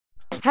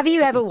Have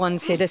you ever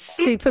wanted a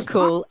super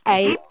cool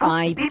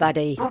AI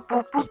buddy?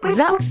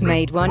 Zuck's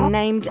made one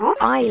named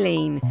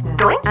Eileen.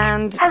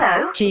 And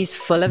she's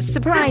full of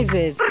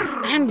surprises.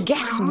 And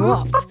guess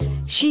what?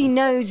 She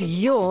knows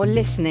you're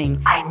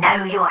listening. I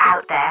know you're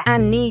out there.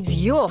 And needs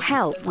your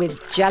help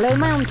with Jello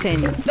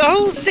Mountains. The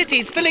whole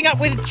city's filling up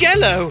with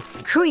Jello.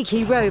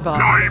 Creaky robots.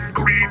 Lime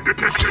green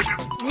detected.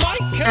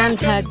 And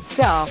her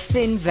daft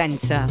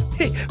inventor.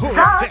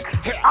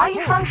 Zucks, are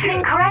you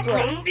functioning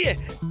correctly?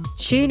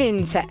 Tune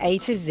in to A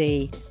to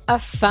Z, a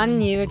fun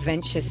new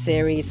adventure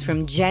series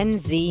from Gen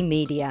Z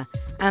Media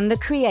and the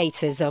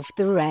creators of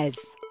The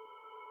Res.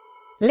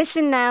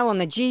 Listen now on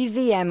the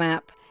GZM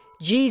app,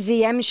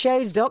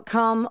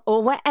 gzmshows.com,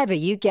 or wherever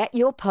you get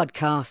your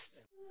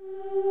podcasts.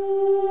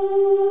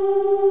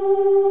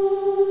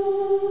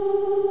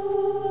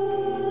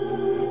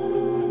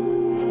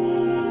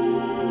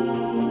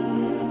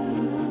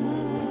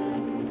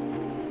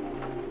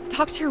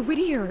 Dr.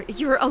 Whittier,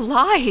 you're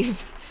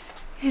alive!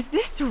 Is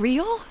this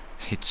real?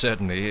 It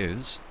certainly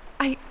is.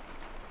 I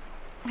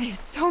have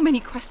so many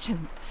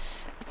questions.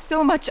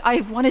 So much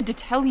I've wanted to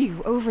tell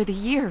you over the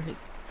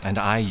years. And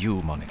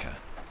you, Monica.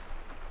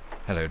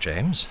 Hello,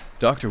 James.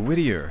 Dr.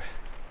 Whittier,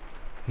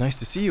 nice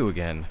to see you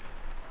again.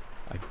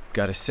 I've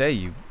gotta say,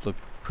 you look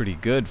pretty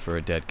good for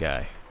a dead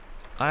guy.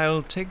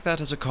 I'll take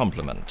that as a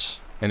compliment.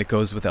 And it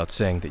goes without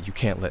saying that you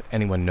can't let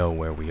anyone know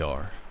where we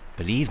are.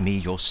 Believe me,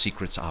 your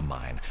secrets are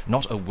mine.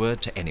 Not a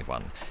word to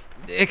anyone.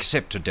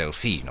 Except to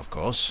Delphine, of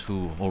course,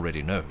 who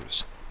already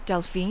knows.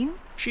 Delphine?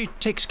 She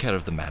takes care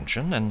of the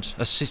mansion and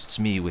assists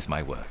me with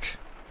my work.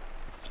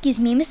 Excuse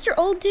me, Mr.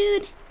 Old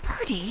Dude?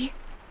 Birdie?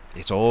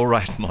 It's all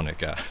right,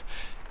 Monica.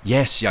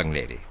 Yes, young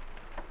lady.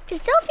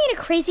 Is Delphine a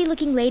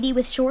crazy-looking lady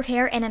with short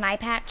hair and an eye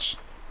patch?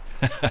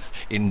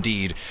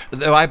 Indeed,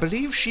 though I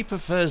believe she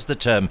prefers the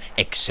term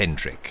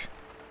eccentric.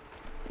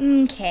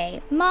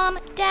 Okay, Mom,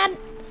 Dad,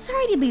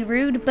 sorry to be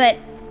rude, but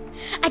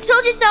I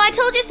told you so, I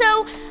told you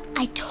so!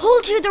 I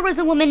told you there was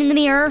a woman in the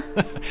mirror!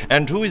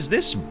 And who is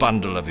this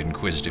bundle of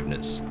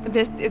inquisitiveness?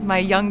 This is my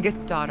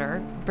youngest daughter,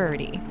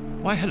 Birdie.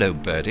 Why, hello,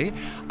 Birdie.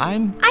 I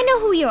know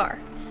who you are.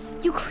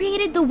 You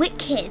created the Wit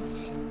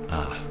Kids.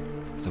 Ah,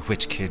 the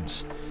Wit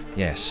Kids.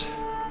 Yes.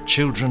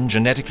 Children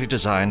genetically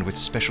designed with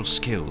special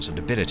skills and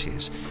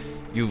abilities.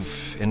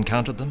 You've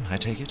encountered them, I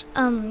take it?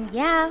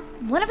 Yeah.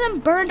 One of them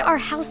burned our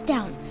house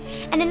down,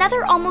 and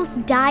another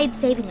almost died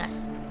saving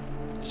us.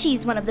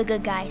 She's one of the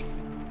good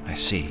guys. I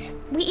see.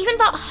 We even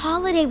thought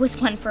Holiday was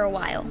one for a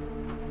while.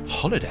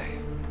 Holiday?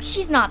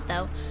 She's not,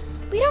 though.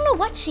 We don't know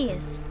what she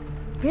is.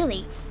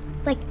 Really.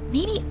 Like,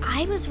 maybe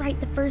I was right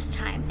the first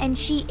time, and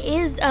she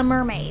is a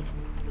mermaid.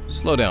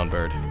 Slow down,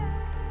 Bird.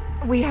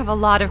 We have a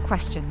lot of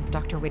questions,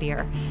 Dr.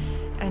 Whittier.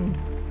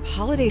 And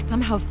Holiday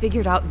somehow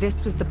figured out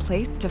this was the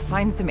place to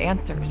find some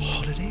answers.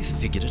 Holiday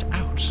figured it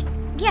out?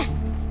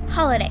 Yes,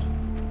 Holiday.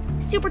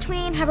 Super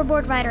tween,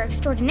 hoverboard rider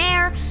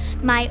extraordinaire,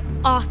 my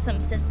awesome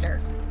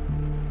sister.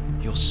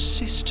 Your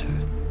sister?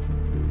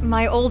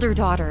 My older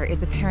daughter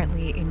is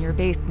apparently in your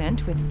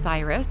basement with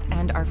Cyrus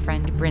and our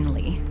friend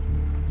Brinley.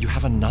 You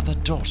have another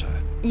daughter?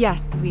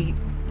 Yes, we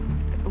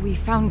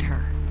found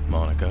her.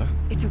 Monica?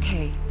 It's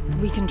okay.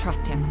 We can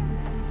trust him.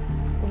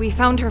 We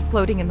found her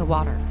floating in the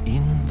water.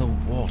 In the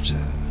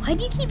water? Why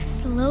do you keep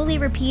slowly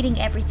repeating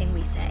everything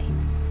we say?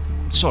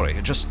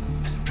 Sorry, just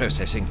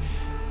processing.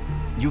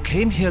 You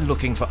came here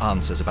looking for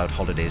answers about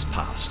Holiday's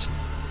past.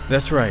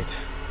 That's right.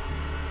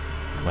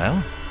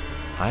 Well,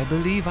 I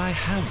believe I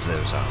have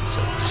those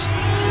answers.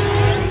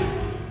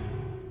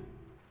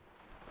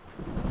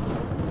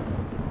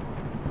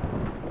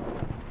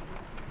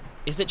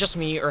 Is it just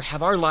me, or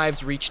have our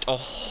lives reached a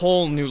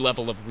whole new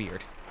level of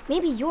weird?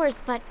 Maybe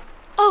yours, but...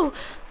 Oh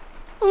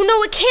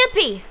no, it can't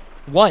be!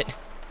 What?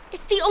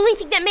 It's the only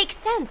thing that makes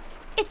sense.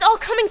 It's all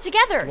coming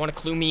together. You want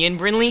to clue me in,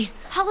 Brinley?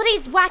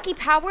 Holiday's wacky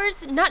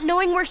powers, not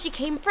knowing where she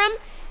came from,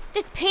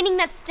 this painting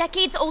that's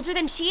decades older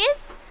than she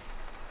is.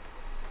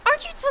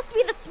 Aren't you supposed to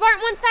be the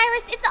smart one,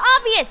 Cyrus? It's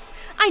obvious!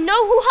 I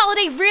know who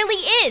Holiday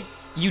really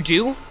is! You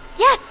do?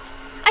 Yes!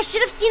 I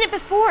should have seen it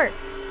before.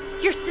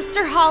 Your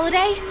sister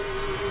Holiday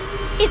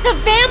is a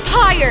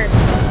vampire!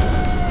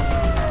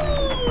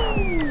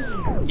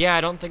 Yeah,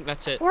 I don't think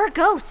that's it. Or a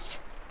ghost.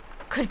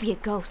 Could be a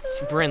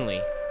ghost.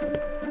 Brinley.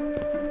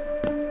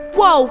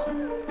 Whoa!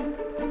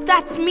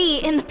 That's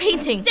me in the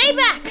painting! Stay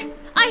back!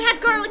 I had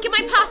garlic in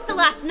my pasta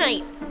last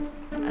night!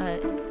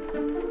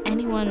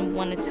 Anyone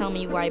want to tell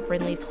me why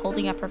Brinley's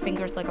holding up her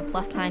fingers like a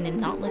plus sign and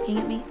not looking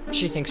at me?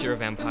 She thinks you're a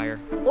vampire.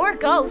 Or a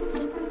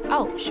ghost.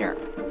 Oh, sure.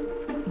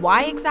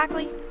 Why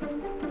exactly?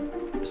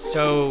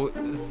 So,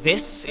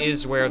 this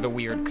is where the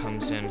weird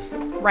comes in.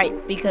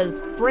 Right, because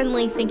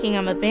Brinley thinking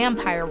I'm a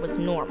vampire was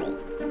normal.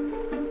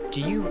 Do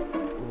you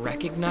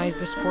recognize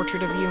this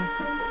portrait of you?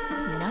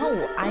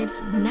 No,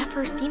 I've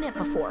never seen it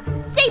before.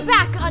 Stay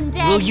back,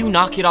 undead! Will you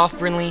knock it off,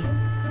 Brinley?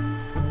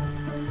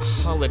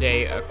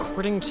 Holiday,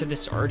 according to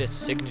this artist's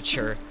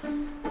signature,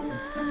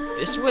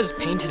 this was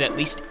painted at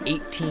least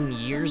 18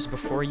 years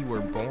before you were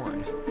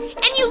born.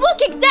 And you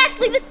look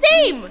exactly the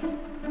same!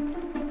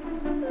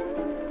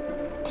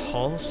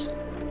 Halls?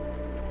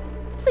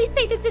 Please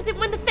say this isn't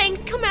when the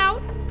fangs come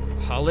out.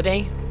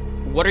 Holiday?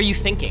 What are you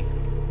thinking?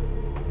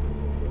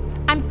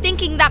 I'm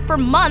thinking that for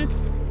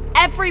months,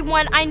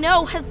 everyone I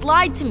know has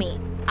lied to me.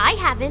 I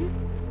haven't.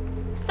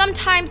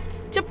 Sometimes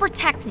to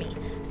protect me,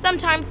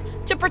 sometimes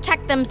to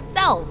protect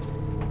themselves.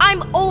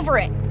 I'm over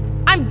it.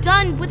 I'm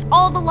done with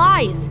all the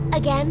lies.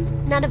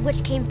 Again, none of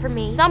which came from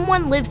me.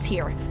 Someone lives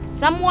here.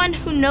 Someone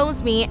who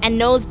knows me and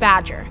knows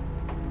Badger.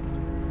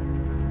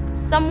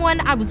 Someone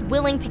I was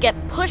willing to get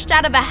pushed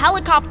out of a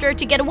helicopter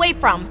to get away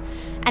from.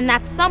 And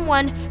that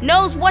someone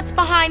knows what's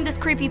behind this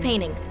creepy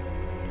painting.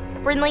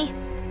 Brinley,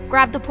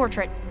 grab the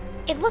portrait.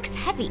 It looks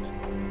heavy.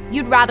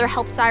 You'd rather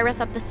help Cyrus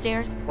up the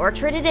stairs?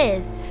 Portrait it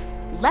is.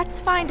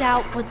 Let's find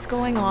out what's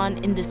going on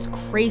in this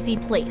crazy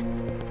place.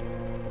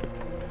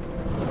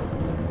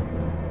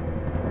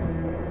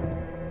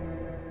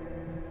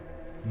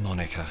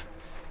 Monica,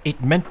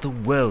 it meant the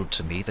world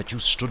to me that you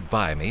stood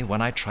by me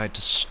when I tried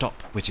to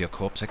stop Whittier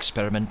Corp's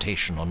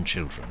experimentation on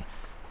children.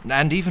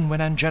 And even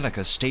when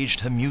Angelica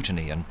staged her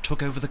mutiny and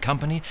took over the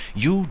company,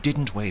 you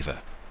didn't waver.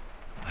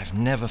 I've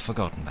never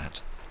forgotten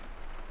that.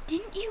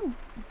 Didn't you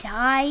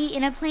die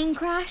in a plane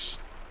crash?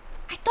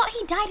 I thought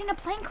he died in a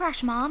plane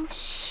crash, Mom.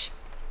 Shh,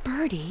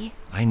 Birdie.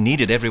 I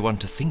needed everyone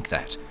to think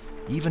that,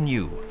 even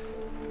you.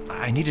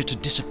 I needed to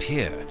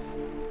disappear.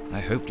 I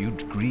hoped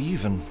you'd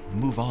grieve and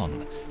move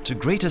on to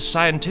greater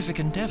scientific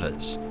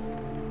endeavors.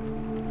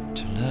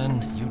 To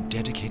learn you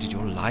dedicated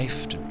your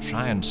life to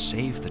try and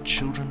save the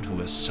children who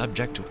were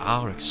subject to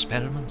our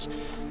experiments.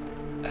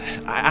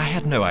 I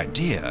had no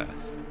idea.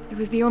 It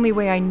was the only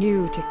way I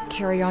knew to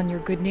carry on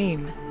your good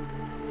name.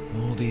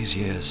 All these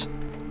years,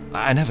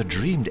 I never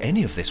dreamed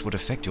any of this would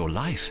affect your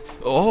life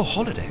or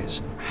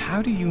Holiday's.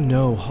 How do you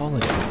know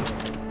Holiday?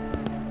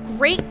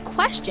 Great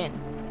question.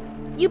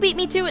 You beat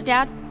me to it,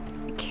 Dad.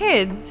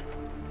 Kids.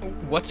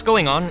 What's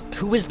going on?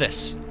 Who is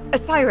this?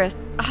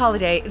 Cyrus,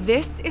 Holiday,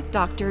 this is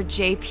Dr.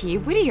 J.P.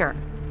 Whittier.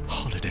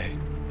 Holiday.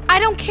 I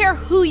don't care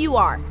who you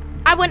are.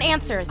 I want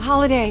answers.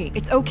 Holiday,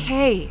 it's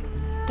okay.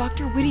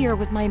 Dr. Whittier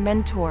was my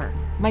mentor,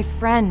 my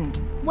friend.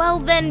 Well,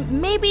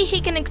 then maybe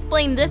he can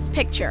explain this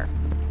picture.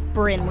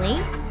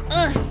 Brinley?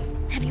 Ugh.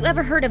 Have you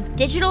ever heard of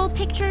digital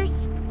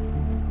pictures?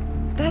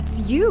 That's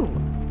you.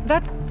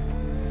 That's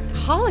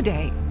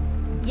Holiday.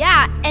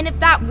 Yeah, and if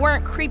that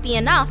weren't creepy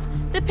enough,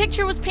 the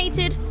picture was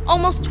painted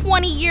almost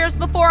 20 years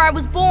before I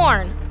was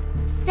born.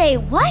 Say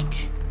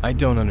what? I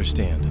don't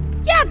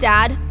understand. Yeah,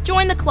 Dad.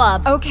 Join the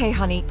club. Okay,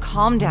 honey,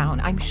 calm down.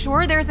 I'm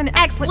sure there's an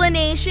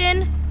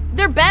explanation.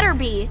 There better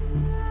be.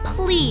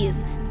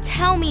 Please,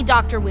 tell me,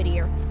 Dr.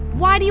 Whittier,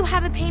 why do you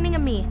have a painting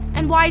of me,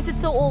 and why is it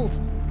so old?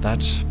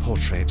 That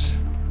portrait,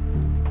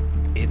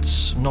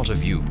 it's not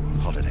of you,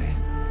 Holiday.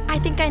 I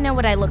think I know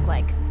what I look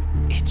like.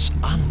 It's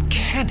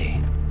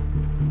uncanny.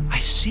 I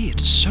see it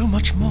so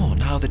much more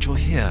now that you're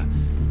here.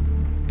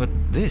 But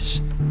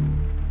this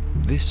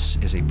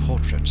is a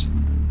portrait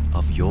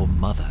of your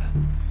mother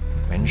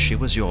when she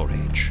was your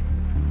age.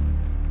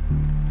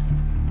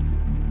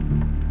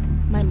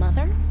 My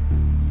mother?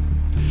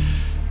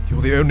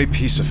 You're the only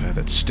piece of her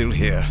that's still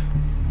here.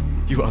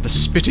 You are the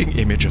spitting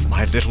image of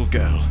my little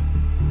girl.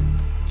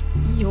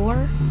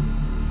 Your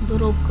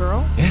little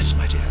girl? Yes,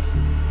 my dear.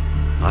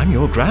 I'm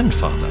your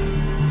grandfather.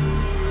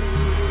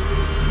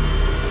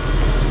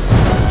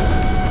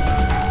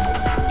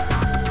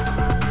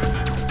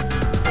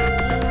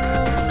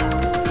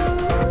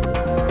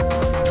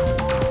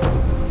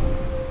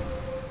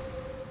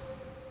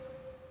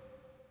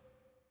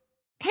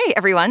 Hey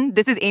everyone,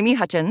 this is Amy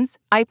Hutchins.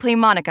 I play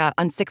Monica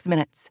on 6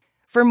 Minutes.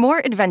 For more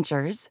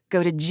adventures,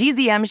 go to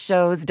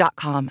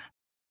gzmshows.com.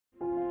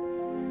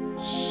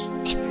 Shh,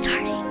 it's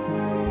starting.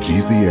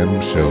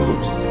 GZM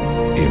Shows.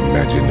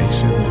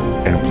 Imagination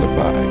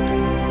Amplified.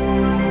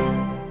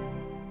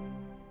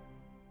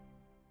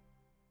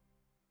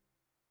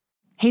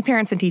 Hey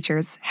parents and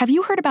teachers, have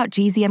you heard about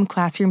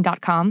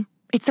gzmclassroom.com?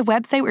 It's a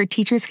website where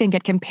teachers can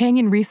get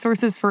companion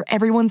resources for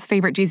everyone's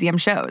favorite GZM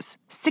shows.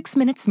 6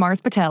 Minutes,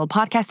 Mars Patel,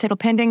 Podcast Title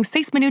Pending,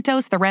 6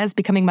 Minutos, The Res,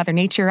 Becoming Mother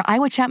Nature,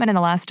 Iowa Chapman and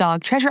the Last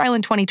Dog, Treasure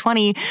Island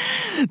 2020,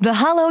 The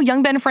Hollow,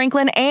 Young Ben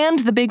Franklin, and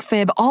The Big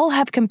Fib all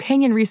have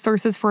companion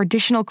resources for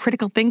additional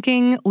critical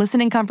thinking,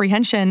 listening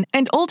comprehension,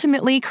 and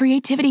ultimately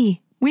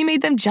creativity. We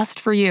made them just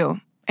for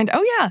you. And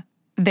oh yeah,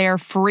 they're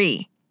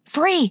free.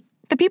 Free!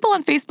 The people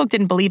on Facebook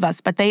didn't believe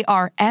us, but they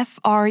are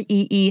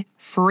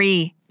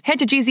free. Head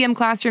to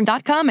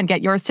gzmclassroom.com and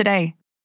get yours today.